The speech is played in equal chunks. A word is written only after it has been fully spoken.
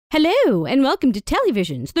Hello, and welcome to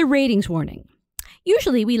Televisions, the ratings warning.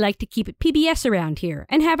 Usually we like to keep it PBS around here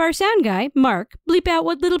and have our sound guy, Mark, bleep out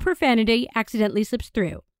what little profanity accidentally slips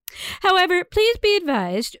through. However, please be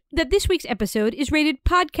advised that this week's episode is rated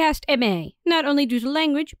Podcast MA, not only due to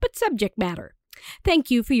language, but subject matter.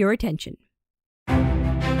 Thank you for your attention.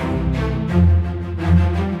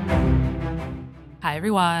 Hi,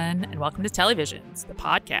 everyone, and welcome to Televisions, the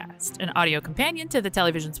podcast, an audio companion to the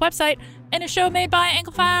Televisions website, and a show made by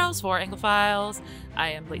Anglophiles for Anglophiles.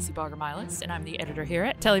 I am Lacey Bogger-Milas, and I'm the editor here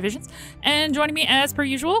at Televisions. And joining me, as per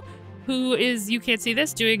usual, who is, you can't see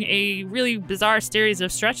this, doing a really bizarre series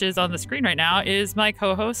of stretches on the screen right now, is my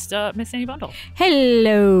co-host, Miss Annie Bundle.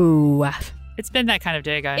 Hello. It's been that kind of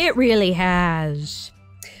day, guys. It really has.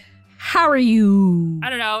 How are you?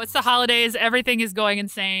 I don't know. It's the holidays. Everything is going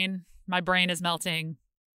insane. My brain is melting.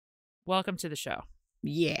 Welcome to the show.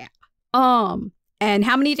 Yeah. And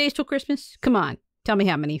how many days till Christmas? Come on. Tell me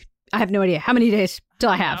how many. I have no idea. How many days till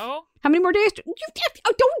I have? No. How many more days? Don't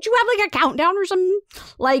you have like a countdown or some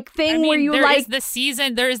like thing where you there like is the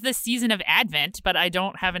season of Advent, but I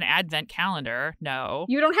don't have an Advent calendar. No.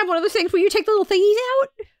 You don't have one of those things where you take the little thingies out?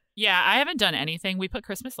 Yeah, I haven't done anything. We put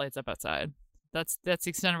Christmas lights up outside. That's the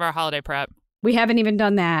extent of our holiday prep. We haven't even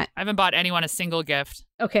done that. I haven't bought anyone a single gift.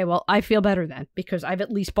 Okay, well, I feel better then because I've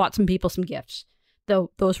at least bought some people some gifts.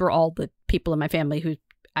 Though those were all the people in my family who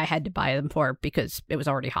I had to buy them for because it was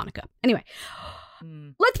already Hanukkah. Anyway,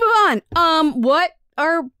 let's move on. What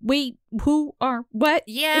are we? Who are what?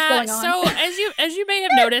 Yeah. Is going on? So as you may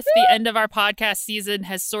have noticed, the end of our podcast season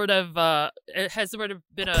has sort of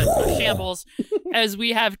been a shambles as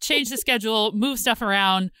we have changed the schedule, moved stuff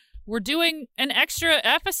around. We're doing an extra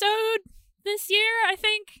episode this year, I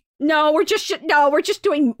think. We just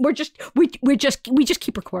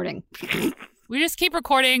keep recording. We just keep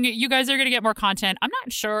recording. You guys are going to get more content. I'm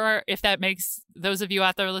not sure if that makes those of you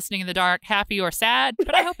out there listening in the dark happy or sad,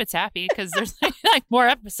 but I hope it's happy because there's like more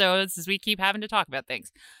episodes as we keep having to talk about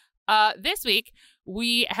things. This week,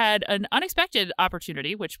 we had an unexpected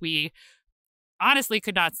opportunity, which we honestly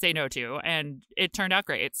could not say no to, and it turned out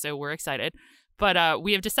great, so we're excited. But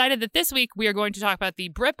we have decided that this week we are going to talk about the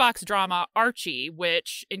BritBox drama Archie,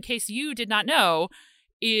 which, in case you did not know,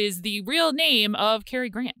 is the real name of Cary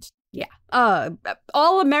Grant. Yeah.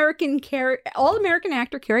 All-American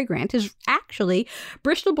actor Cary Grant is actually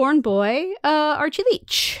Bristol-born boy Archie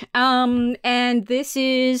Leach. And this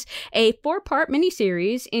is a 4-part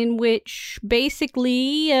miniseries in which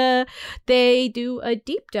basically they do a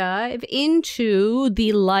deep dive into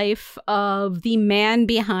the life of the man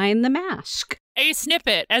behind the mask. A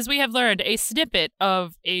snippet, as we have learned, a snippet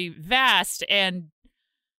of a vast and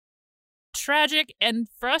tragic and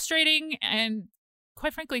frustrating and,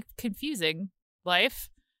 quite frankly, confusing life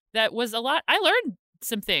that was a lot. I learned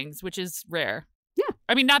some things, which is rare. Yeah.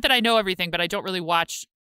 I mean, not that I know everything, but I don't really watch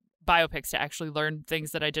biopics to actually learn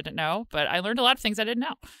things that I didn't know, but I learned a lot of things I didn't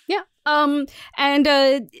know. Yeah. So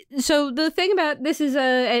the thing about this is,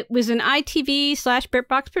 it was an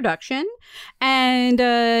ITV/BritBox production, and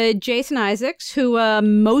Jason Isaacs, who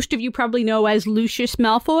most of you probably know as Lucius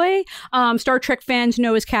Malfoy, Star Trek fans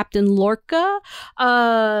know as Captain Lorca.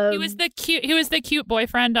 He was the cute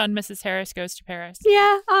boyfriend on Mrs. Harris Goes to Paris.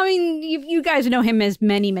 Yeah, I mean, you guys know him as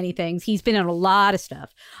many things. He's been in a lot of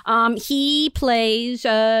stuff. He plays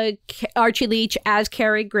Archie Leach as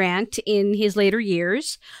Cary Grant in his later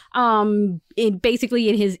years. He plays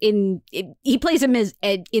him as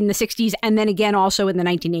in the 60s and then again also in the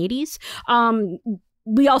 1980s.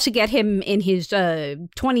 We also get him in his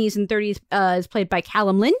 20s and 30s as played by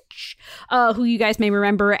Callum Lynch, who you guys may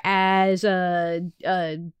remember as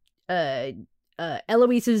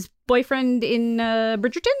Eloise's boyfriend in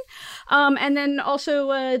Bridgerton. And then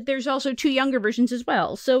also there's also 2 younger versions as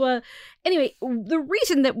well. So anyway, the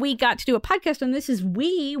reason that we got to do a podcast on this is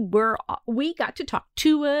we got to talk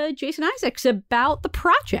to Jason Isaacs about the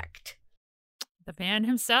project. The man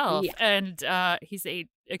himself. Yeah. And he's a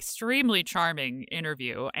extremely charming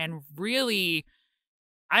interview and really,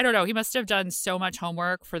 I don't know, he must have done so much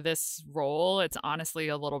homework for this role. It's honestly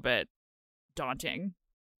a little bit daunting.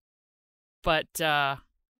 But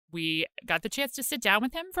we got the chance to sit down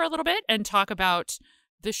with him for a little bit and talk about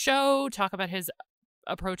the show, talk about his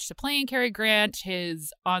approach to playing Cary Grant,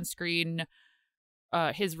 his on-screen,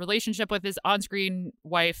 his relationship with his on-screen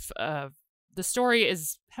wife. The story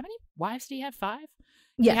is, how many wives did he have? 5?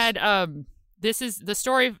 Yes. He had, the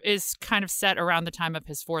story is kind of set around the time of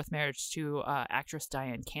his 4th marriage to actress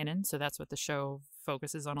Diane Cannon. So that's what the show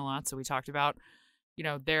focuses on a lot. So we talked about,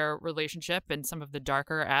 their relationship and some of the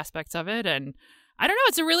darker aspects of it. And I don't know,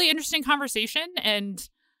 it's a really interesting conversation and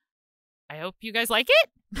I hope you guys like it.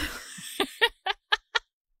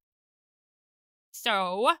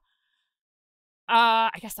 So,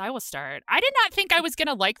 I guess I will start. I did not think I was going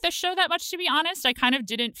to like this show that much, to be honest. I kind of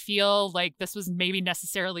didn't feel like this was maybe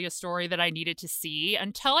necessarily a story that I needed to see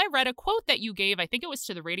until I read a quote that you gave, I think it was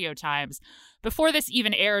to the Radio Times, before this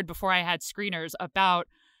even aired, before I had screeners, about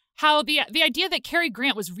how the idea that Cary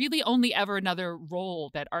Grant was really only ever another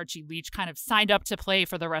role that Archie Leach kind of signed up to play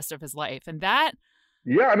for the rest of his life. And that...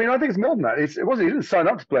 Yeah, I mean, I think it's more than that. It wasn't, he didn't sign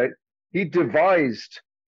up to play it. He devised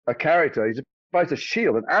a character. He devised a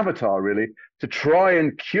shield, an avatar, really, to try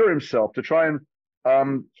and cure himself, to try and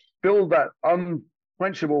fill that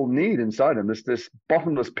unquenchable need inside him, this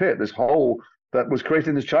bottomless pit, this hole that was created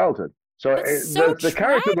in his childhood. So, the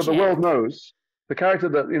character that the world knows, the character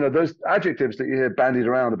that, you know, those adjectives that you hear bandied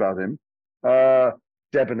around about him,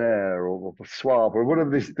 debonair or suave or whatever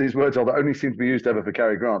these words are that only seem to be used ever for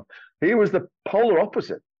Cary Grant. He was the polar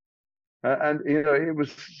opposite. And, you know, he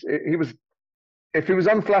was, if he was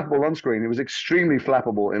unflappable on screen, he was extremely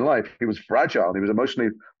flappable in life. He was fragile. He was emotionally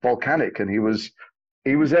volcanic, and he was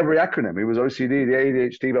every acronym. He was OCD, the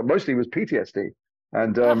ADHD, but mostly he was PTSD.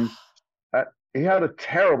 And he had a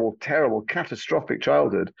terrible, terrible, catastrophic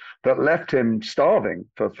childhood that left him starving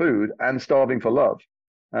for food and starving for love.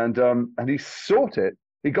 And he sought it.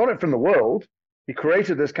 He got it from the world. He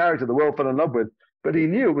created this character the world fell in love with, but he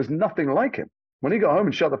knew it was nothing like him. When he got home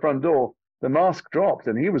and shut the front door, the mask dropped,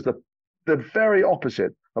 and he was the very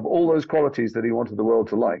opposite of all those qualities that he wanted the world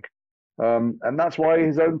to like. And that's why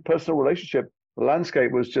his own personal relationship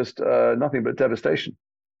landscape was just nothing but devastation.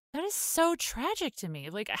 That is so tragic to me.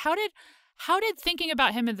 Like, how did thinking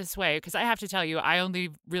about him in this way, because I have to tell you, I only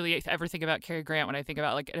really ever think about Cary Grant when I think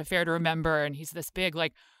about, like, An Affair to Remember, and he's this big,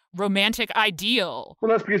 like, romantic ideal. Well,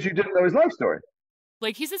 that's because you didn't know his life story.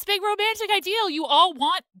 Like, he's this big romantic ideal. You all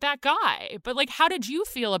want that guy. But, like, how did you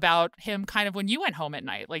feel about him kind of when you went home at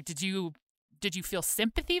night? Like, did you feel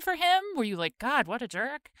sympathy for him? Were you like, God, what a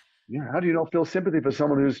jerk? Yeah, how do you not feel sympathy for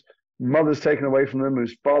someone whose mother's taken away from them,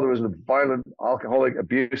 whose father is a violent, alcoholic,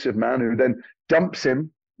 abusive man who then dumps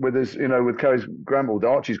him with his, you know, with Cary's grandmother,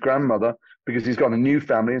 Archie's grandmother, because he's got a new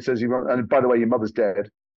family and says, and by the way, your mother's dead.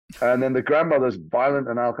 And then the grandmother's violent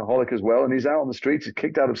and alcoholic as well. And he's out on the streets. He's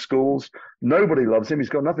kicked out of schools. Nobody loves him. He's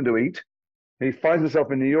got nothing to eat. He finds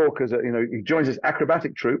himself in New York he joins this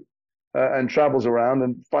acrobatic troupe and travels around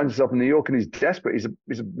and finds himself in New York. And he's desperate.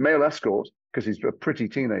 He's a male escort because he's a pretty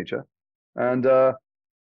teenager. And then,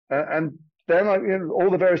 like, you know, all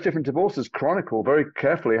the various different divorces chronicle very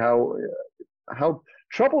carefully how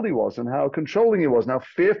troubled he was and how controlling he was and how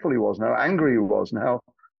fearful he was and how angry he was and how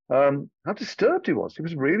disturbed he was. He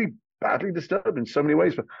was really badly disturbed in so many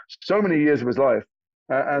ways for so many years of his life.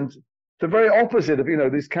 And the very opposite of, you know,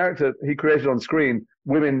 this character he created on screen,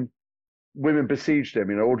 women besieged him.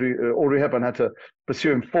 You know, Audrey Hepburn had to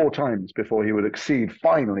pursue him 4 times before he would accede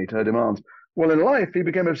finally to her demands. Well, in life, he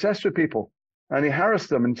became obsessed with people. And he harassed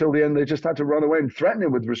them until the end. They just had to run away and threaten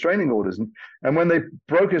him with restraining orders. And when they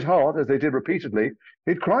broke his heart, as they did repeatedly,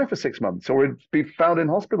 he'd cry for 6 months, or he'd be found in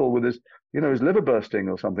hospital with his liver bursting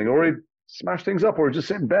or something, or he'd smash things up, or he'd just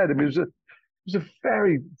sit in bed. I mean, he was a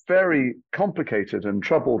very, very complicated and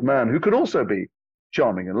troubled man who could also be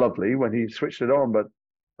charming and lovely when he switched it on. But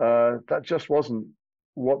that just wasn't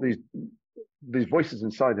what these voices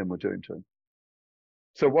inside him were doing to him.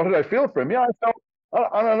 So what did I feel for him? Yeah, I felt.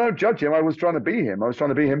 I don't judge him. I was trying to be him. I was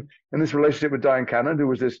trying to be him in this relationship with Diane Cannon, who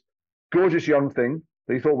was this gorgeous young thing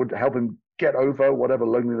that he thought would help him get over whatever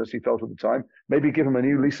loneliness he felt at the time, maybe give him a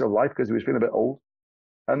new lease of life because he was feeling a bit old.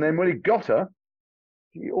 And then when he got her,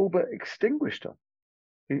 he all but extinguished her.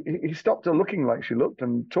 He stopped her looking like she looked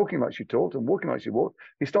and talking like she talked and walking like she walked.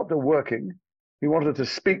 He stopped her working. He wanted her to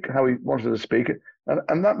speak how he wanted her to speak.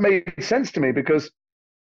 And that made sense to me because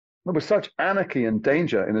there was such anarchy and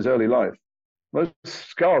danger in his early life. Those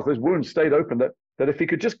scars, those wounds stayed open that if he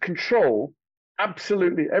could just control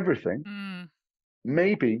absolutely everything,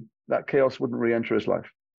 maybe that chaos wouldn't re-enter his life.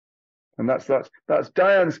 And that's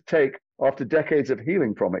Diane's take after decades of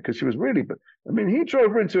healing from it, because she was really, I mean, he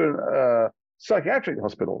drove her into a psychiatric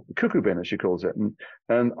hospital, the cuckoo bin, as she calls it.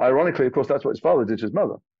 And ironically, of course, that's what his father did to his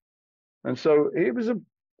mother. And so it was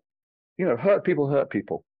hurt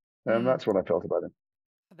people. And that's what I felt about him.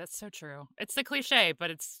 That's so true. It's the cliche, but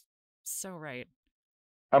it's so right.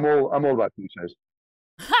 I'm all about cliches.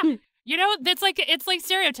 You know, it's like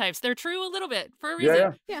stereotypes. They're true a little bit for a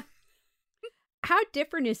reason. Yeah. How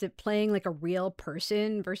different is it playing like a real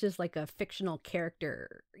person versus like a fictional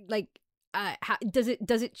character? Like, how does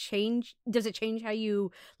it change how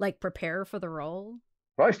you like prepare for the role?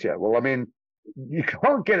 Christ, yeah. Well, I mean, you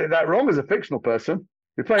can't get it that wrong as a fictional person.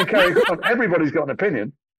 You're playing Cary Grant. Everybody's got an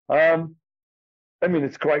opinion. I mean,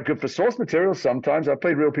 it's quite good for source material sometimes. I've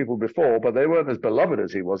played real people before, but they weren't as beloved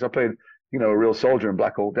as he was. I played, a real soldier in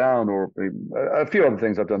Black Hawk Down, or a few other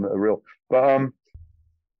things I've done that are real. But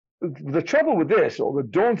the trouble with this, or the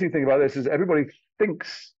daunting thing about this, is everybody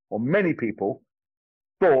thinks, or many people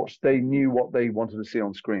thought they knew what they wanted to see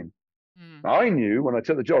on screen. I knew when I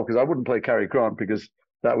took the job, because I wouldn't play Cary Grant, because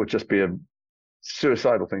that would just be a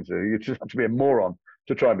suicidal thing to do. You just have to be a moron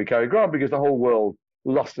to try and be Cary Grant, because the whole world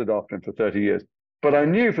lusted after him for 30 years. But I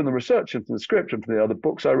knew from the research and from the script and from the other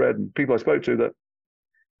books I read and people I spoke to that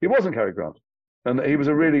he wasn't Cary Grant, and that he was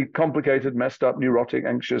a really complicated, messed up, neurotic,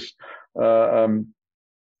 anxious, troubled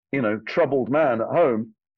man at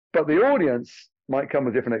home. But the audience might come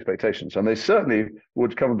with different expectations, and they certainly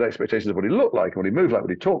would come with the expectations of what he looked like, what he moved like,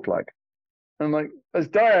 what he talked like. And like, as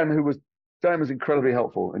Diane was incredibly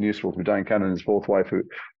helpful and useful to me, Diane Cannon, his fourth wife, who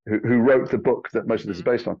wrote the book that most of this is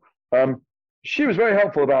based on. She was very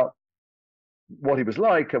helpful about what he was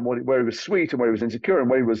like, and where he was sweet and where he was insecure and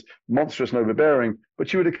where he was monstrous and overbearing. But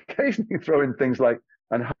she would occasionally throw in things like,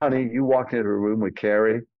 and honey, you walked into a room with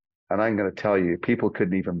Cary, and I'm going to tell you, people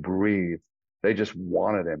couldn't even breathe. They just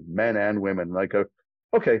wanted him, men and women. And I go,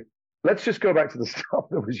 okay, let's just go back to the stuff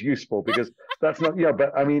that was useful, because that's not,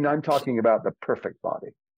 but I mean, I'm talking about the perfect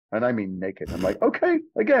body, and I mean naked. I'm like, okay,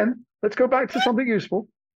 again, let's go back to something useful.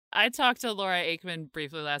 I talked to Laura Aikman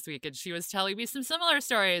briefly last week, and she was telling me some similar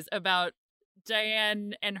stories about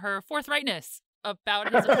Diane and her forthrightness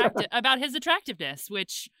about his attractiveness,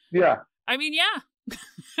 which, I mean,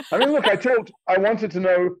 I mean, look, I wanted to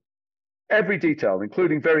know every detail,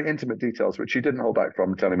 including very intimate details, which she didn't hold back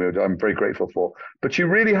from telling me, which I'm very grateful for. But she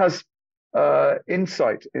really has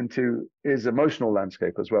insight into his emotional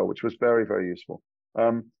landscape as well, which was very, very useful.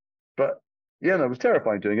 But it was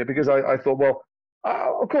terrifying doing it, because I thought, well,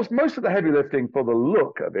 of course, most of the heavy lifting for the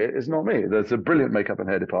look of it is not me. There's a brilliant makeup and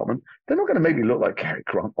hair department. They're not going to make me look like Cary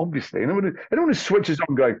Grant, obviously. Anyone who switches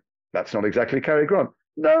on going, that's not exactly Cary Grant.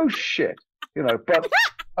 No shit, But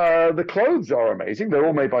the clothes are amazing. They're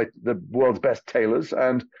all made by the world's best tailors,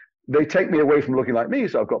 and they take me away from looking like me.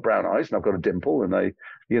 So I've got brown eyes, and I've got a dimple, and I've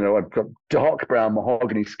got dark brown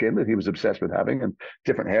mahogany skin that he was obsessed with having, and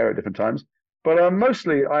different hair at different times. But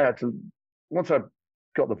mostly I had to, once I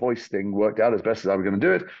got the voice thing worked out as best as I was going to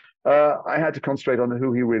do it, I had to concentrate on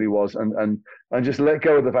who he really was, and just let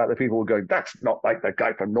go of the fact that people were going, that's not like the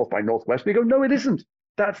guy from North by Northwest. And you go, no, it isn't.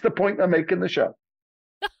 That's the point I'm making the show.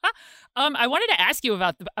 I wanted to ask you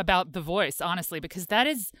about the voice, honestly, because that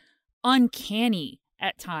is uncanny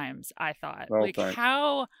at times, I thought. Well, like, thanks.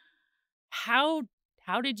 how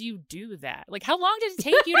did you do that? Like, how long did it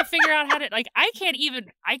take you to figure out how to, like, I can't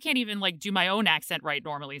even like do my own accent right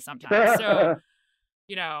normally sometimes. So,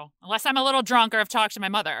 unless I'm a little drunk or I've talked to my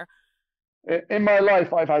mother. In my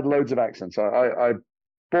life, I've had loads of accents. I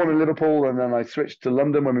born in Liverpool, and then I switched to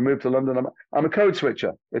London when we moved to London. I'm a code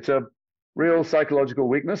switcher. It's a real psychological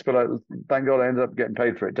weakness, but thank God I ended up getting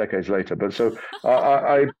paid for it decades later. But so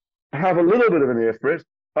I have a little bit of an ear for it,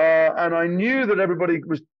 and I knew that everybody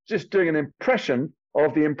was just doing an impression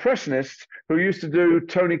of the impressionists who used to do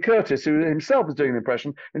Tony Curtis, who himself was doing an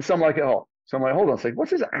impression in Some Like It Hot. So I'm like, hold on a second,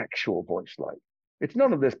 what's his actual voice like? It's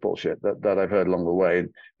none of this bullshit that I've heard along the way.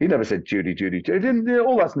 He never said Judy. He didn't,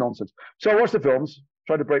 all that's nonsense. So I watched the films,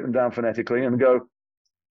 tried to break them down phonetically, and go, do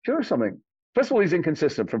you know something? First of all, he's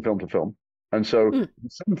inconsistent from film to film. And so in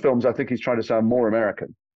some films, I think he's trying to sound more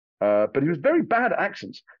American. But he was very bad at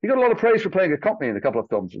accents. He got a lot of praise for playing a Cockney in a couple of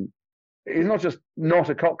films. And he's not just not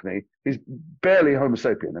a Cockney, he's barely Homo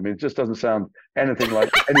sapien. I mean, it just doesn't sound anything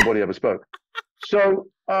like anybody ever spoke. So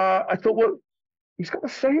I thought, well, he's got the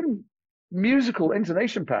same musical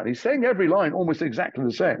intonation pattern. He's saying every line almost exactly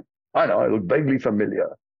the same. I know, I look vaguely familiar.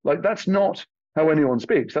 Like, that's not how anyone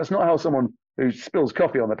speaks. That's not how someone who spills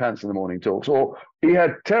coffee on their pants in the morning talks. Or he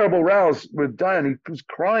had terrible rows with Diane. He was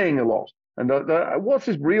crying a lot. And what's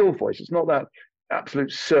his real voice? It's not that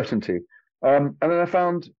absolute certainty. And then I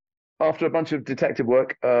found, after a bunch of detective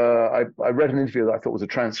work, I read an interview that I thought was a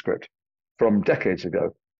transcript from decades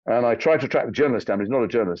ago. And I tried to track the journalist down. He's not a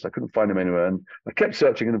journalist. I couldn't find him anywhere. And I kept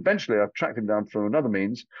searching. And eventually I tracked him down through another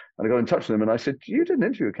means. And I got in touch with him. And I said, you did an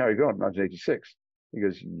interview with Cary Grant in 1986. He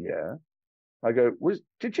goes, yeah. I go,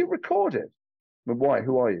 did you record it? But why?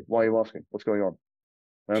 Who are you? Why are you asking? What's going on?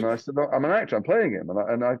 And I said, no, I'm an actor. I'm playing him.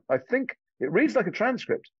 And I think it reads like a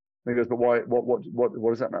transcript. And he goes, but why? What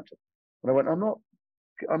does that matter? And I went, I'm not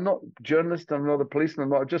a journalist. I'm not a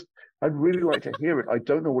policeman. I'd really like to hear it. I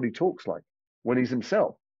don't know what he talks like when he's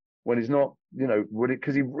himself, when he's not,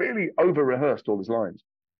 because he really over-rehearsed all his lines.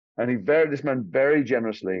 And this man very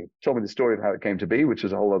generously told me the story of how it came to be, which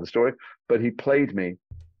is a whole other story. But he played me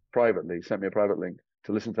privately, sent me a private link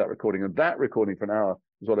to listen to that recording. And that recording for an hour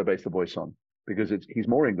is what I based the voice on, because he's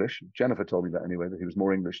more English. Jennifer told me that anyway, that he was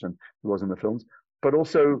more English than he was in the films. But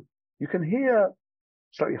also, you can hear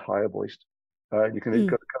slightly higher voiced. You can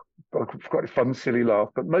hear quite a fun, silly laugh,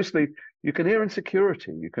 but mostly you can hear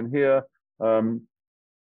insecurity. You can hear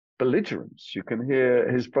belligerence. You can hear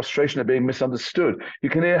his frustration of being misunderstood. You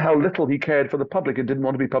can hear how little he cared for the public and didn't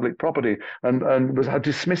want to be public property, and how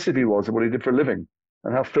dismissive he was of what he did for a living,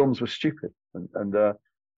 and how films were stupid. And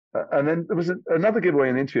then there was another giveaway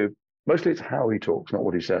in the interview. Mostly it's how he talks, not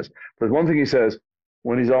what he says. But one thing he says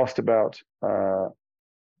when he's asked about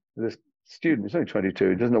this student, he's only 22,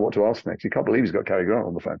 he doesn't know what to ask next. He can't believe he's got Cary Grant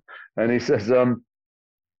on the phone. And he says,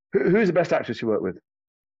 who's the best actress you work with?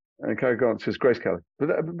 And Cary Grant says, Grace Kelly.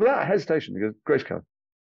 Without hesitation, he goes, Grace Kelly,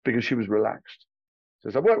 because she was relaxed. He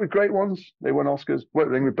says, I've worked with great ones. They won Oscars.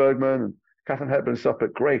 Worked with Ingrid Bergman and Katharine Hepburn and stuff,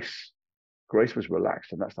 but Grace was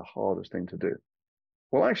relaxed, and that's the hardest thing to do.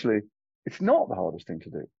 Well, actually, it's not the hardest thing to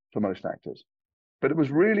do for most actors. But it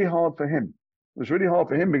was really hard for him. It was really hard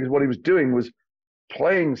for him because what he was doing was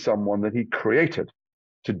playing someone that he created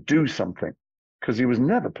to do something, because he was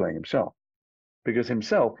never playing himself, because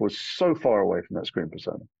himself was so far away from that screen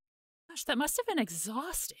persona. Gosh, that must have been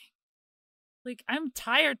exhausting. Like, I'm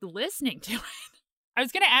tired listening to it. I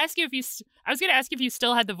was going to ask you if you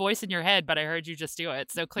still had the voice in your head, but I heard you just do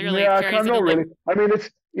it. So clearly, yeah, not really. I mean, it's,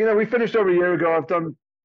 we finished over a year ago. I've done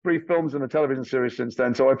 3 films and a television series since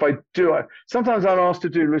then. So if I do, sometimes I'm asked to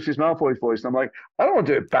do Lucius Malfoy's voice, and I'm like, I don't want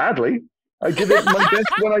to do it badly. I did it my best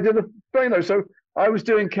when I did the, So I was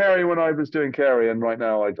doing Carrie when I was doing Carrie, and right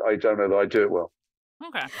now I don't know that I do it well.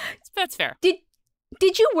 Okay, that's fair.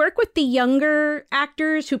 Did you work with the younger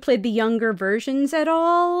actors who played the younger versions at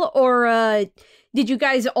all, or did you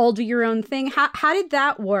guys all do your own thing? How did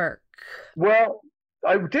that work? Well,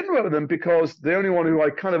 I didn't work with them because the only one who I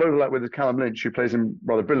kind of overlap with is Callum Lynch, who plays him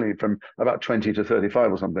rather brilliantly from about 20 to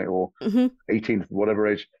 35 or something, or 18, whatever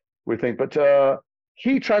age we think. But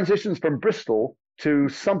he transitions from Bristol to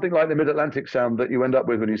something like the Mid-Atlantic sound that you end up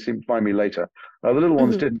with when you find me later. The little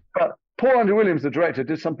ones didn't. But Paul Andrew Williams, the director,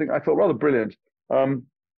 did something I thought rather brilliant.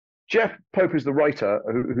 Jeff Pope is the writer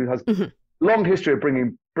who has long history of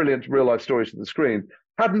bringing brilliant real-life stories to the screen,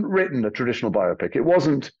 hadn't written a traditional biopic. It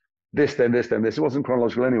wasn't this, then this, then this. It wasn't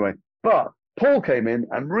chronological anyway. But Paul came in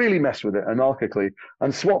and really messed with it anarchically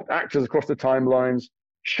and swapped actors across the timelines,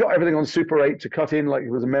 shot everything on Super 8 to cut in like it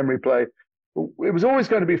was a memory play. It was always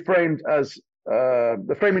going to be framed as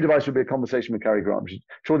the framing device would be a conversation with Cary Grant, which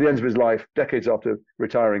toward the end of his life, decades after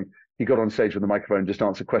retiring, he got on stage with the microphone and just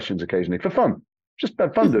answered questions occasionally for fun. Just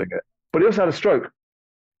had fun doing it. But he also had a stroke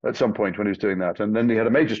at some point when he was doing that. And then he had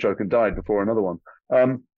a major stroke and died before another one.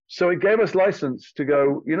 So it gave us license to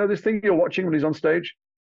go, this thing you're watching when he's on stage,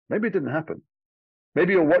 maybe it didn't happen.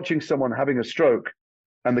 Maybe you're watching someone having a stroke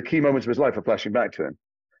and the key moments of his life are flashing back to him.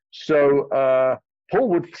 So Paul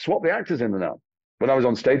would swap the actors in and out. When I was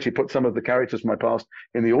on stage, he put some of the characters from my past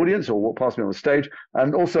in the audience or walked past me on the stage.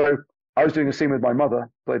 And also, I was doing a scene with my mother,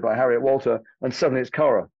 played by Harriet Walter, and suddenly it's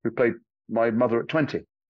Cara, who played my mother at 20.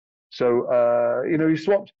 So, he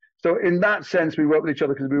swapped. So in that sense, we worked with each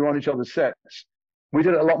other because we were on each other's sets. We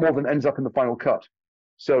did it a lot more than ends up in the final cut.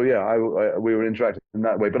 So, yeah, we were interacting in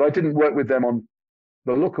that way. But I didn't work with them on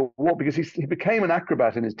the look of walk because he became an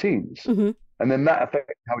acrobat in his teens. And then that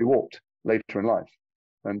affected how he walked later in life.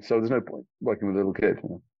 And so there's no point working with a little kid.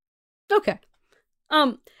 Okay.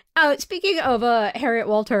 Speaking of Harriet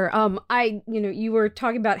Walter, you were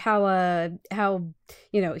talking about how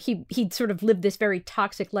he'd sort of lived this very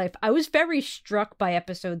toxic life. I was very struck by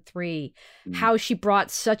episode 3, how she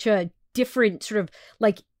brought such a different sort of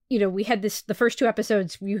we had the first 2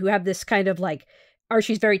 episodes, you have this kind of like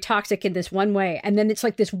Archie's very toxic in this one way, and then it's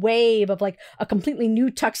like this wave of like a completely new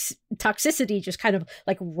toxicity just kind of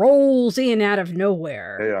like rolls in out of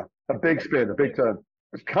nowhere. Yeah, a big spin, a big turn.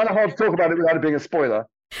 It's kind of hard to talk about it without it being a spoiler.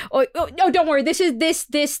 Oh no! Don't worry. This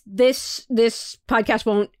podcast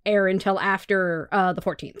won't air until after the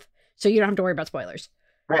 14th, so you don't have to worry about spoilers.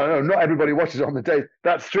 Well, no, not everybody watches it on the day.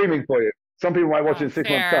 That's streaming for you. Some people might watch it in 6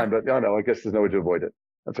 months' time, but I guess there's no way to avoid it.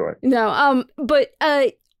 That's all right. No, but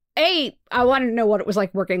I wanted to know what it was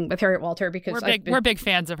like working with Harriet Walter because we're big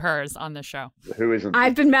fans of hers on this show. Who isn't?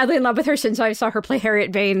 I've been madly in love with her since I saw her play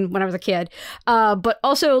Harriet Vane when I was a kid. But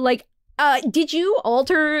also did you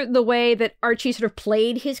alter the way that Archie sort of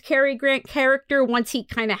played his Cary Grant character once he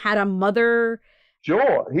kind of had a mother?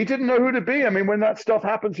 Sure. He didn't know who to be. I mean, when that stuff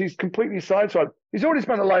happens, he's completely sideswiped. He's already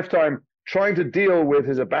spent a lifetime trying to deal with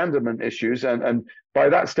his abandonment issues. And by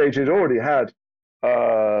that stage, he'd already had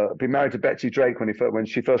been married to Betsy Drake when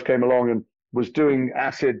she first came along and was doing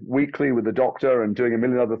acid weekly with the doctor and doing a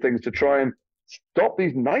million other things to try and stop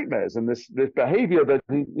these nightmares and this behavior that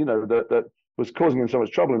that was causing him so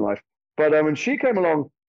much trouble in life. But when she came along,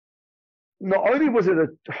 not only was it a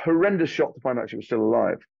horrendous shock to find out she was still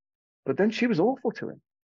alive, but then she was awful to him.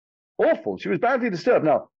 Awful. She was badly disturbed.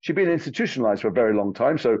 Now, she'd been institutionalized for a very long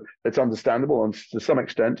time, so it's understandable and to some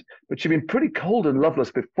extent, but she'd been pretty cold and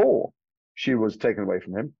loveless before she was taken away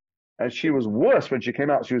from him. And she was worse when she came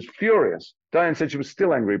out. She was furious. Diane said she was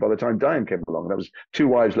still angry by the time Diane came along. That was 2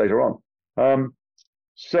 wives later on.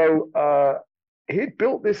 So he'd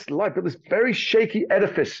built this life, built this very shaky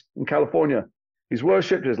edifice in California. He's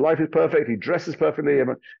worshipped. His life is perfect. He dresses perfectly,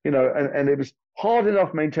 and it was hard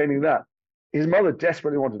enough maintaining that. His mother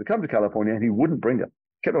desperately wanted to come to California, and he wouldn't bring her.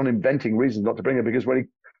 Kept on inventing reasons not to bring her, because when he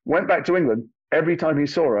went back to England, every time he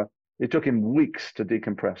saw her, it took him weeks to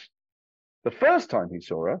decompress. The first time he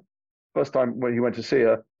saw her, first time when he went to see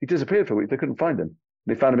her, he disappeared for a week. They couldn't find him.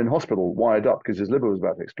 They found him in hospital, wired up, because his liver was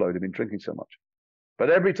about to explode. He'd been drinking so much. But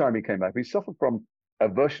every time he came back, he suffered from a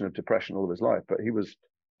version of depression all of his life, but he was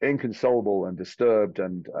inconsolable and disturbed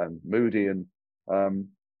and moody. And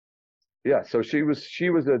so she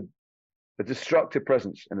was a destructive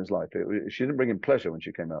presence in his life. She didn't bring him pleasure when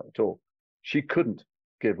she came out at all. She couldn't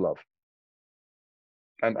give love.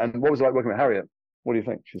 And what was it like working with Harriet? What do you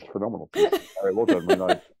think? She's phenomenal. Harriet Walter. I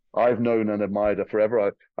mean, I've known and admired her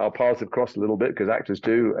forever. Our paths have crossed a little bit, because actors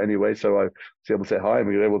do anyway. So I was able to say hi, and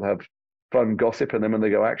we were able to have fun gossip. And then when they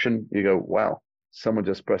go action, you go, wow, someone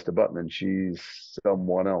just pressed a button and she's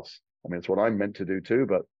someone else. I mean, it's what I'm meant to do too,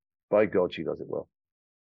 but by God, she does it well.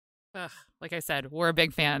 Ugh, like I said, we're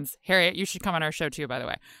big fans. Harriet, you should come on our show too, by the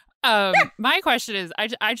way. My question is,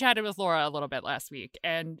 I chatted with Laura a little bit last week,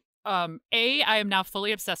 and I am now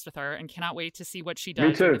fully obsessed with her and cannot wait to see what she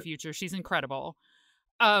does in the future. She's incredible.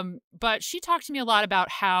 But she talked to me a lot about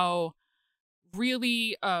how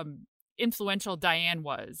really influential Diane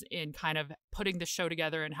was in kind of putting the show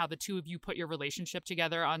together, and how the two of you put your relationship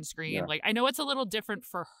together on screen. Yeah. Like, I know it's a little different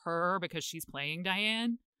for her because she's playing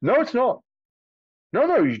Diane. No, it's not.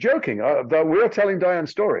 No, you're joking. We're telling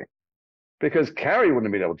Diane's story, because Carrie wouldn't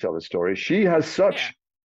have been able to tell the story. She has such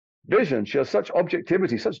vision. She has such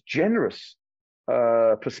objectivity, such generous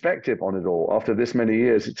perspective on it all after this many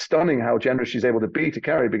years. It's stunning how generous she's able to be to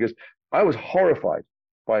Carrie, because I was horrified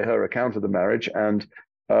by her account of the marriage, and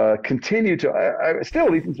continue to, I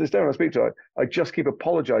still, even to this day when I speak to her, I just keep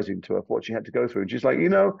apologizing to her for what she had to go through. And she's like,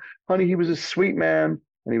 honey, he was a sweet man,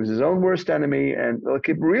 and he was his own worst enemy, and like,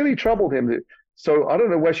 it really troubled him. So I don't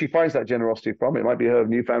know where she finds that generosity from. It might be her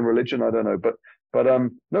newfound religion. I don't know.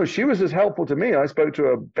 But no, she was as helpful to me. I spoke to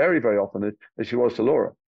her very, very often as she was to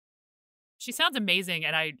Laura. She sounds amazing,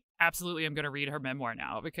 and I absolutely am going to read her memoir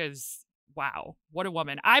now, because, wow, what a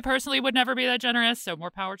woman. I personally would never be that generous, so more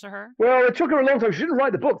power to her. Well, it took her a long time. She didn't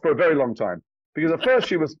write the book for a very long time, because at first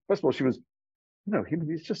first of all,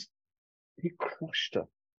 he crushed her,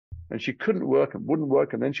 and she couldn't work and wouldn't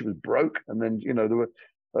work, and then she was broke, and then,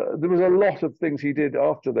 there was a lot of things he did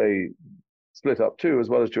after they split up too, as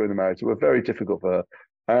well as during the marriage, that were very difficult for her.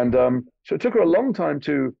 And so it took her a long time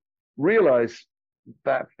to realize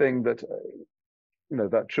that thing that,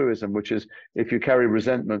 that truism, which is, if you carry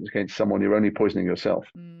resentment against someone, you're only poisoning yourself.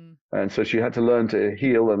 And so she had to learn to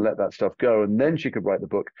heal and let that stuff go. And then she could write the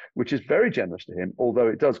book, which is very generous to him, although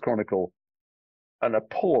it does chronicle an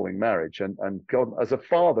appalling marriage. And God, as a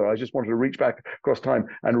father, I just wanted to reach back across time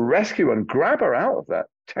and rescue her and grab her out of that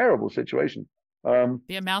terrible situation.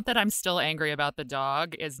 The amount that I'm still angry about the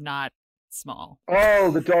dog is not small. Oh,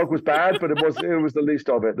 the dog was bad, but it was the least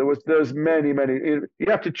of it. There's many. You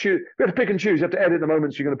have to choose. You have to pick and choose. You have to edit the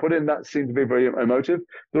moments you're going to put in. That seemed to be very emotive.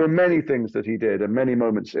 There were many things that he did, and many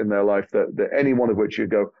moments in their life that any one of which you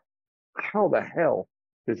go, how the hell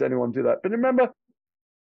does anyone do that? But remember,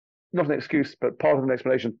 not an excuse, but part of an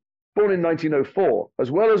explanation. Born in 1904, as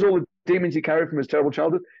well as all the demons he carried from his terrible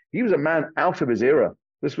childhood, he was a man out of his era.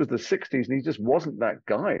 This was the 60s, and he just wasn't that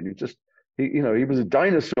guy. And he was a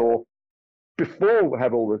dinosaur before we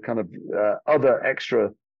have all the kind of other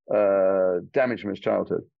extra damage from his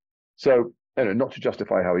childhood. So, not to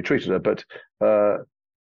justify how he treated her, but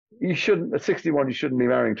you shouldn't, at 61, you shouldn't be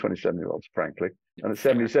marrying 27-year-olds, frankly. And at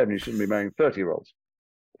 77, you shouldn't be marrying 30-year-olds,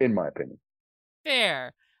 in my opinion.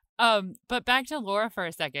 Fair. But back to Laura for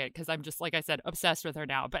a second, because I'm just, like I said, obsessed with her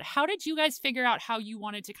now. But how did you guys figure out how you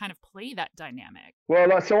wanted to kind of play that dynamic?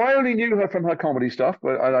 Well, so I only knew her from her comedy stuff,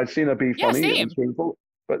 but I'd seen her be funny. Same.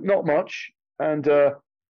 But not much. And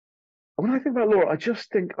when I think about Laura, I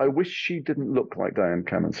just think I wish she didn't look like Diane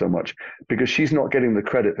Cameron so much, because she's not getting the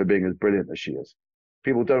credit for being as brilliant as she is.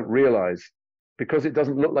 People don't realize, because it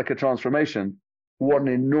doesn't look like a transformation, what an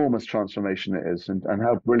enormous transformation it is, and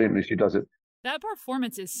how brilliantly she does it. That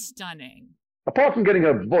performance is stunning. apart from getting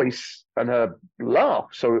her voice and her laugh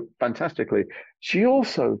so fantastically, she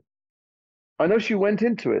also, I know she went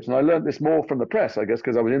into it, and I learned this more from the press, I guess,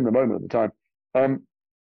 because I was in the moment at the time.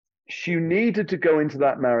 She needed to go into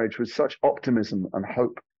that marriage with such optimism and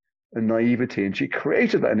hope and naivety, and she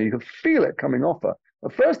created that, and you could feel it coming off her.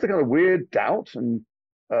 At first, the kind of weird doubt and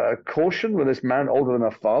caution when this man older than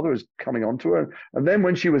her father is coming onto her, and then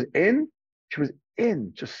when she was in,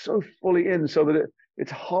 just so fully in, so that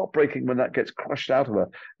it's heartbreaking when that gets crushed out of her.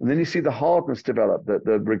 And then you see the hardness develop,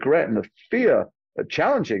 the regret and the fear at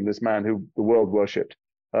challenging this man who the world worshipped,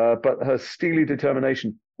 but her steely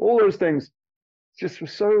determination, all those things just were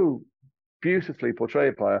so beautifully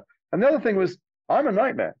portrayed by her. And the other thing was, I'm a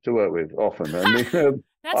nightmare to work with often. I mean,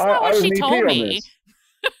 That's not what she told me.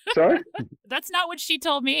 Sorry? That's not what she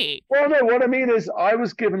told me. Well, no, what I mean is I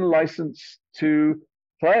was given license to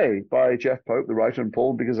play by Jeff Pope, the writer, and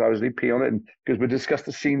Paul, because I was EP on it, and because we discussed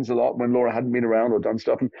the scenes a lot when Laura hadn't been around or done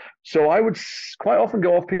stuff. And so I would quite often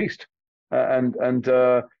go off-piste. And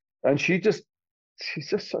she's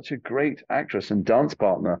just such a great actress and dance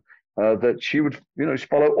partner that she would,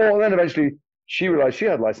 follow. Or then eventually she realized she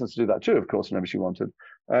had license to do that too, of course, whenever she wanted.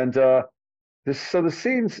 And so the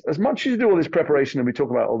scenes, as much as you do all this preparation, and we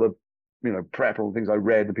talk about all the, prep, all the things I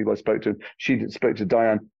read, the people I spoke to, spoke to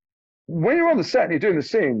Diane. When you're on the set and you're doing the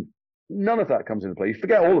scene, none of that comes into play. You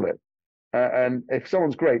forget all of it. And if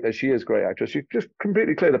someone's great, as she is a great actress, you just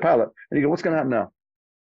completely clear the palette and you go, what's going to happen now?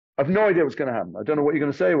 I've no idea what's going to happen. I don't know what you're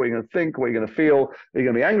going to say, what you're going to think, what you're going to feel. Are you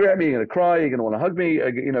going to be angry at me? Are you going to cry? Are you going to want to hug me?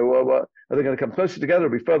 Are they going to come closer together or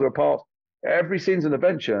be further apart? Every scene's an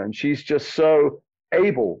adventure, and she's just so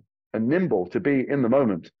able and nimble to be in the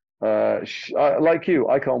moment. Like you,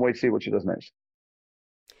 I can't wait to see what she does next.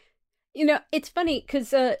 It's funny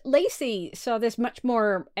because Lacey saw this much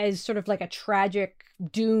more as sort of like a tragic,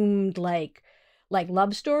 doomed, like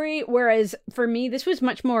love story, whereas for me this was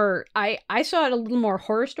much more, I saw it a little more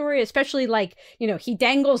horror story, especially he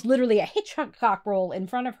dangles literally a Hitchcock roll in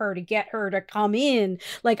front of her to get her to come in.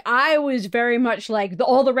 Like, I was very much like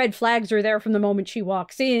all the red flags are there from the moment she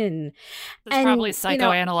walks in. It's probably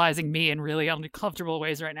psychoanalyzing me in really uncomfortable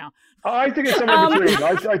ways right now. I think it's somewhere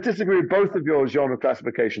between. I disagree with both of your genre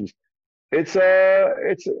classifications. I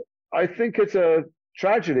think it's a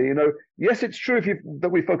tragedy. Yes, it's true that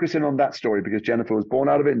we focus in on that story because Jennifer was born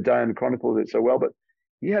out of it and Diane chronicled it so well, but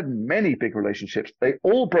he had many big relationships. They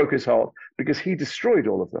all broke his heart because he destroyed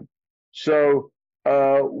all of them. So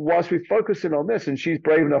whilst we focus in on this, and she's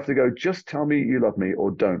brave enough to go, just tell me you love me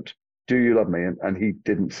or don't. Do you love me? And he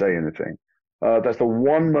didn't say anything. That's the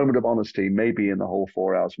one moment of honesty maybe in the whole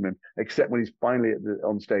 4 hours from him, except when he's finally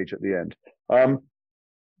on stage at the end.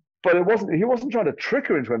 But he wasn't trying to trick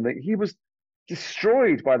her into anything. He was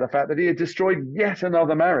destroyed by the fact that he had destroyed yet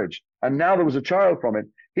another marriage, and now there was a child from it.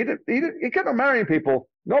 He kept on marrying people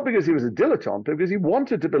not because he was a dilettante, but because he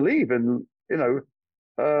wanted to believe in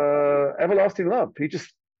everlasting love. He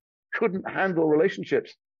just couldn't handle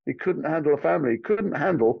relationships. He couldn't handle a family. He couldn't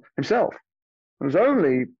handle himself. It was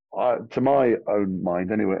only, to my own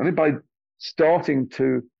mind anyway, only by starting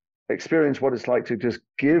to experience what it's like to just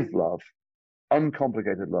give love,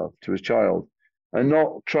 uncomplicated love, to his child, and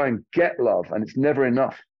not try and get love, and it's never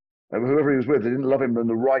enough. And whoever he was with, they didn't love him in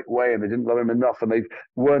the right way, and they didn't love him enough, and they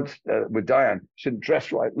weren't, with Diane, she didn't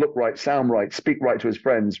dress right, look right, sound right, speak right to his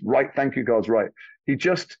friends, write thank you cards right. He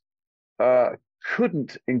just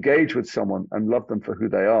couldn't engage with someone and love them for who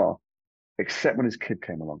they are, except when his kid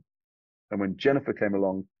came along. And when Jennifer came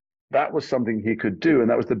along, that was something he could do, and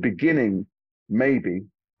that was the beginning, maybe,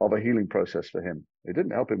 of a healing process for him. It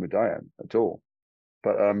didn't help him with Diane at all.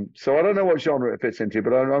 But so I don't know what genre it fits into,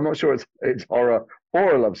 but I'm not sure it's horror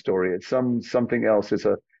or a love story. It's something else. It's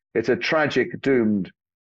a tragic, doomed,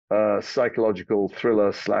 psychological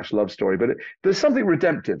thriller / love story. But there's something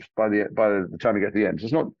redemptive by the time you get to the end.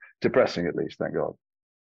 It's not depressing, at least, thank God.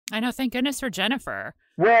 I know. Thank goodness for Jennifer.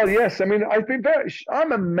 Well, yes. I mean,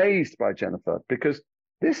 I'm amazed by Jennifer because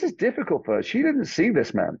this is difficult for her. She didn't see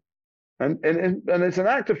this man, and it's an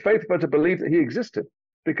act of faith for her to believe that he existed,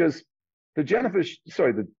 because the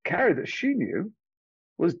Carrie that she knew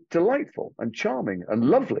was delightful and charming and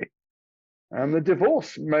lovely. And the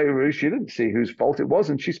divorce, maybe she didn't see whose fault it was,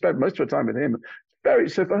 and she spent most of her time with him.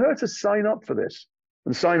 So for her to sign up for this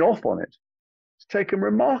and sign off on it, it's taken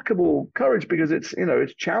remarkable courage, because it's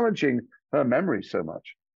challenging her memory so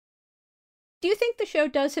much. Do you think the show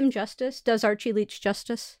does him justice? Does Archie Leach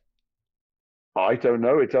justice? I don't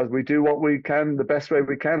know. It does. We do what we can, the best way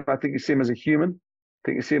we can. I think you see him as a human. I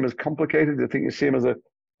think you see him as complicated. I think you see him as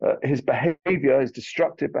his behavior, his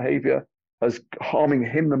destructive behavior, as harming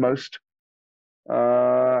him the most.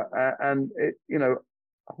 And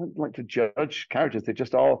don't like to judge characters. They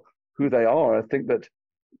just are who they are. I think that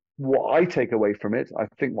what I take away from it, I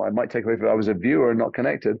think what I might take away from it, I was a viewer and not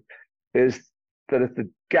connected, is that if the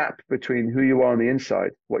gap between who you are on the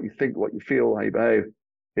inside, what you think, what you feel, how you behave,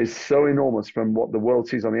 is so enormous from what the world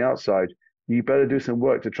sees on the outside, you better do some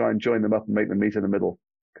work to try and join them up and make them meet in the middle,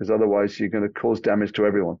 because otherwise you're going to cause damage to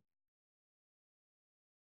everyone.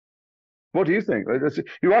 What do you think?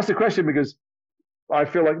 You asked the question because I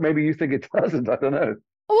feel like maybe you think it doesn't. I don't know.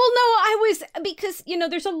 Well, no, because,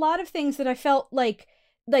 there's a lot of things that I felt like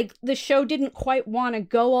the show didn't quite want to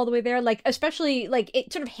go all the way there, like especially like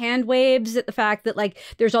it sort of hand waves at the fact that like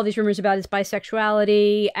there's all these rumors about his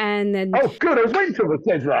bisexuality, and then good, I was waiting till the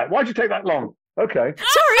said that. Why'd you take that long? Okay,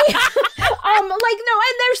 sorry.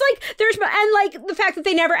 There's the fact that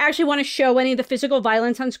they never actually want to show any of the physical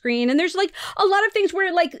violence on screen, and there's like a lot of things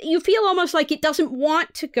where like you feel almost like it doesn't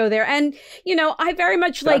want to go there, and I very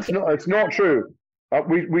much it's not true.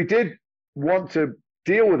 We did want to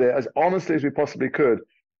deal with it as honestly as we possibly could.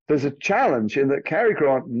 There's a challenge in that Cary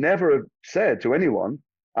Grant never said to anyone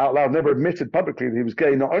out loud, never admitted publicly that he was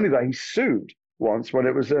gay. Not only that, he sued once when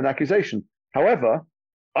it was an accusation. However,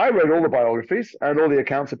 I read all the biographies and all the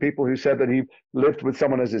accounts of people who said that he lived with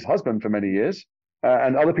someone as his husband for many years.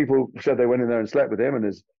 And other people said they went in there and slept with him, and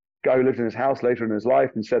this guy who lived in his house later in his life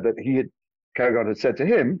and said that Cary Grant had said to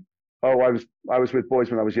him, "Oh, I was with boys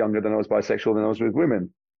when I was younger, then I was bisexual, then I was with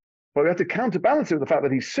women." But we had to counterbalance it with the fact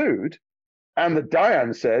that he sued, and that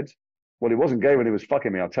Diane said, "Well, he wasn't gay when he was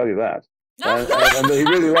fucking me, I'll tell you that," and that he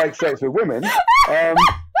really liked sex with women.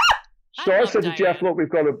 So I said to Jeff, "Look, we've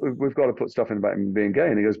got to put stuff in about him being gay,"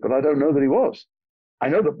 and he goes, "But I don't know that he was. I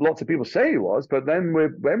know that lots of people say he was, but then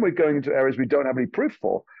when we're going into areas we don't have any proof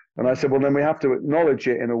for." And I said, "Well, then we have to acknowledge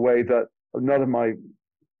it in a way that none of my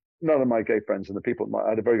gay friends and the people." I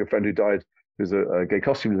had a very good friend who died, who's a gay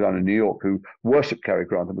costume designer in New York, who worshipped Cary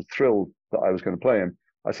Grant and was thrilled that I was going to play him.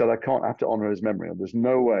 I said, "I have to honor his memory. There's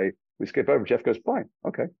no way we skip over." Jeff goes, "Fine,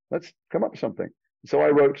 okay, let's come up with something." So I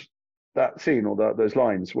wrote that scene or those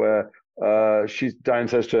lines where Diane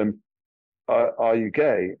says to him, "Are you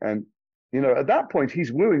gay?" And at that point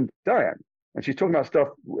he's wooing Diane, and she's talking about stuff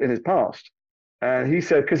in his past. And he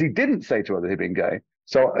said, because he didn't say to her that he'd been gay,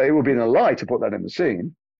 so it would be a lie to put that in the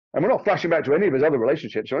scene. And we're not flashing back to any of his other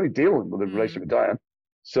relationships. We're only dealing with the relationship with Diane.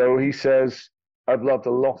 So he says, "I've loved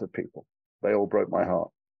a lot of people. They all broke my heart.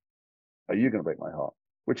 Are you going to break my heart?"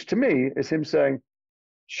 Which to me is him saying,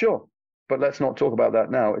 "Sure, but let's not talk about that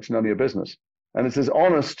now. It's none of your business." And it's as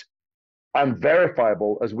honest and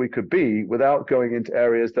verifiable as we could be without going into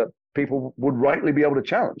areas that people would rightly be able to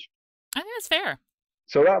challenge. I think that's fair.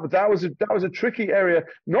 So that was a tricky area,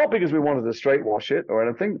 not because we wanted to straight wash it or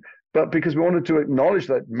anything, but because we wanted to acknowledge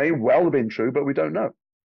that may well have been true, but we don't know.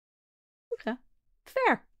 Okay,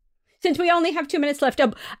 fair. Since we only have 2 minutes left,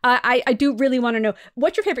 I do really want to know,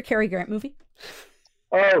 what's your favorite Cary Grant movie?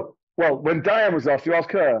 Oh, well, when Diane was asked, you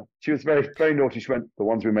asked her, she was very, very naughty. She went, "The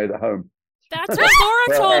ones we made at home." That's what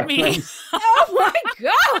Laura told me. Oh my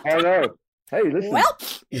God. I know. Hey, listen, well,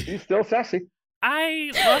 she's still sassy.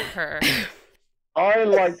 I love her. I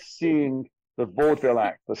liked seeing the vaudeville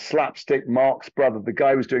act, the slapstick Marx brother, the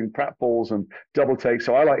guy who's doing pratfalls and double takes.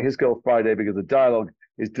 So I like His Girl Friday because the dialogue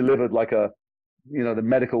is delivered like the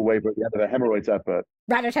medical waiver at the end of a hemorrhoids advert.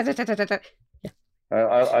 I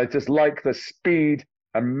just like the speed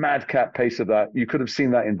and madcap pace of that. You could have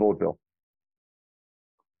seen that in vaudeville.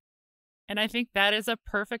 And I think that is a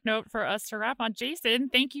perfect note for us to wrap on. Jason,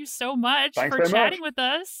 thank you so much Thanks for very chatting much. with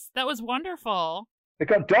us. That was wonderful. It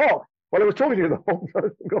got dark. Well, I was talking to you the whole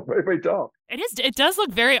time. It got very, very dark. It does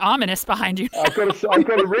look very ominous behind you. I've got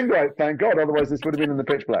a ring light, thank God. Otherwise, this would have been in the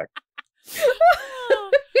pitch black.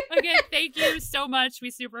 Again, thank you so much.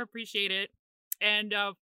 We super appreciate it. And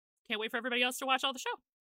can't wait for everybody else to watch all the show.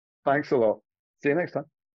 Thanks a lot. See you next time.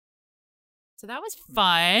 So that was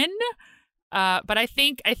fun. But I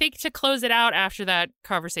think to close it out after that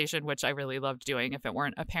conversation, which I really loved doing, if it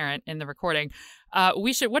weren't apparent in the recording,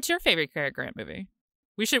 what's your favorite Cary Grant movie?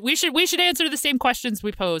 We should answer the same questions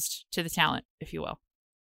we posed to the talent, if you will.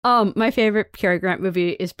 My favorite Cary Grant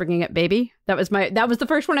movie is Bringing Up Baby. That was the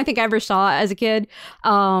first one I think I ever saw as a kid.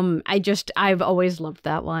 I've always loved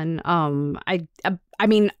that one. I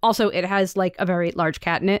mean, also it has like a very large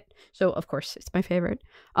cat in it, so of course it's my favorite.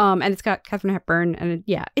 And it's got Katharine Hepburn, and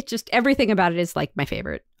it's just everything about it is like my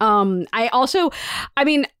favorite. I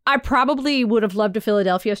probably would have loved A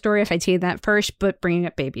Philadelphia Story if I'd seen that first, but Bringing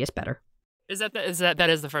Up Baby is better. Is that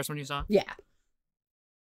the first one you saw? Yeah.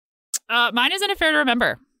 Mine is An Affair to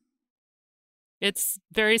Remember. It's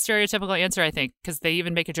very stereotypical answer, I think, because they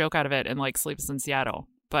even make a joke out of it in like Sleepless in Seattle.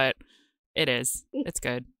 But it is. It's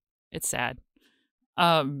good. It's sad.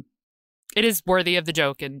 It is worthy of the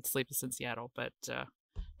joke in Sleepless in Seattle, but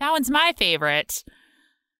that one's my favorite.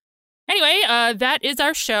 Anyway, that is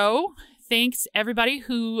our show. Thanks, everybody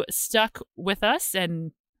who stuck with us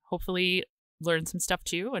and hopefully learned some stuff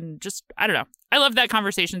too. And just, I don't know. I love that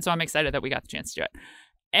conversation, so I'm excited that we got the chance to do it.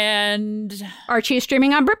 And Archie is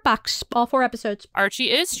streaming on BritBox, all 4 episodes. Archie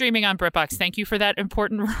is streaming on BritBox. Thank you for that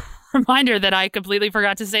important reminder that I completely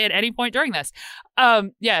forgot to say at any point during this.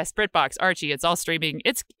 Yes, BritBox, Archie, it's all streaming.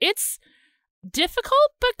 It's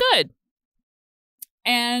difficult, but good.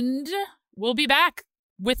 And we'll be back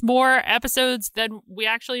with more episodes than we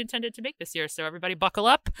actually intended to make this year. So everybody buckle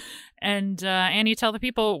up. And Annie, tell the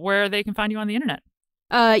people where they can find you on the internet.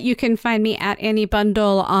 You can find me at Annie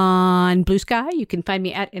Bundle on Blue Sky. You can find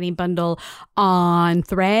me at Annie Bundle on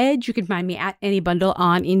Threads. You can find me at Annie Bundle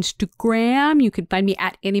on Instagram. You can find me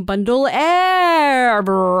at Annie Bundle everywhere.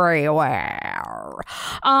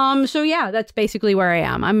 So yeah, that's basically where I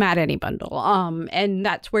am. I'm at Annie Bundle. And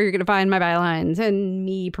that's where you're gonna find my bylines and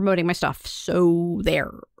me promoting my stuff. So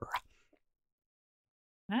there.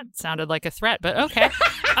 That sounded like a threat, but okay.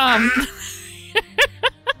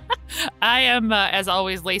 I am, as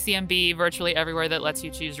always, Lacey MB, virtually everywhere that lets you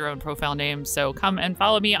choose your own profile name. So come and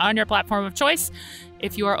follow me on your platform of choice.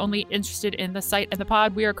 If you are only interested in the site and the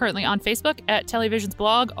pod, we are currently on Facebook at Television's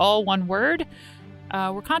Blog, all one word.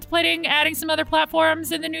 We're contemplating adding some other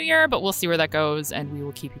platforms in the new year, but we'll see where that goes, and we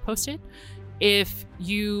will keep you posted. If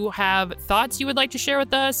you have thoughts you would like to share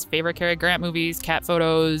with us, favorite Cary Grant movies, cat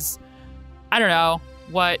photos, I don't know,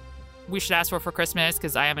 what we should ask for Christmas,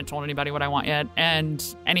 because I haven't told anybody what I want yet, and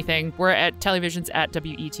anything, we're at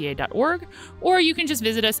televisions@weta.org, or you can just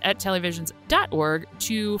visit us at televisions.org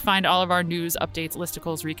to find all of our news, updates,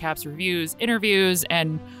 listicles, recaps, reviews, interviews,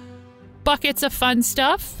 and buckets of fun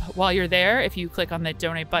stuff. While you're there, if you click on the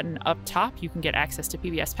donate button up top, you can get access to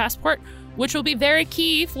PBS Passport, which will be very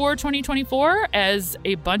key for 2024, as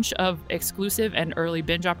a bunch of exclusive and early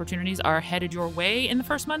binge opportunities are headed your way in the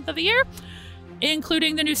first month of the year,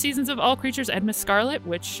 including the new seasons of All Creatures and Miss Scarlet,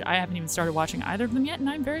 which I haven't even started watching either of them yet, and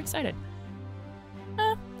I'm very excited.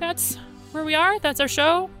 That's where we are. That's our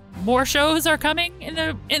show. More shows are coming in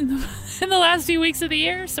the last few weeks of the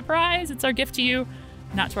year. Surprise! It's our gift to you,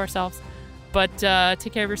 not to ourselves. But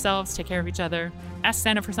take care of yourselves. Take care of each other. Ask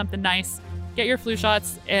Santa for something nice. Get your flu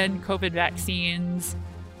shots and COVID vaccines,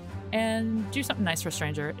 and do something nice for a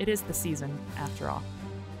stranger. It is the season, after all.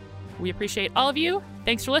 We appreciate all of you.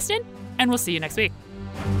 Thanks for listening, and we'll see you next week.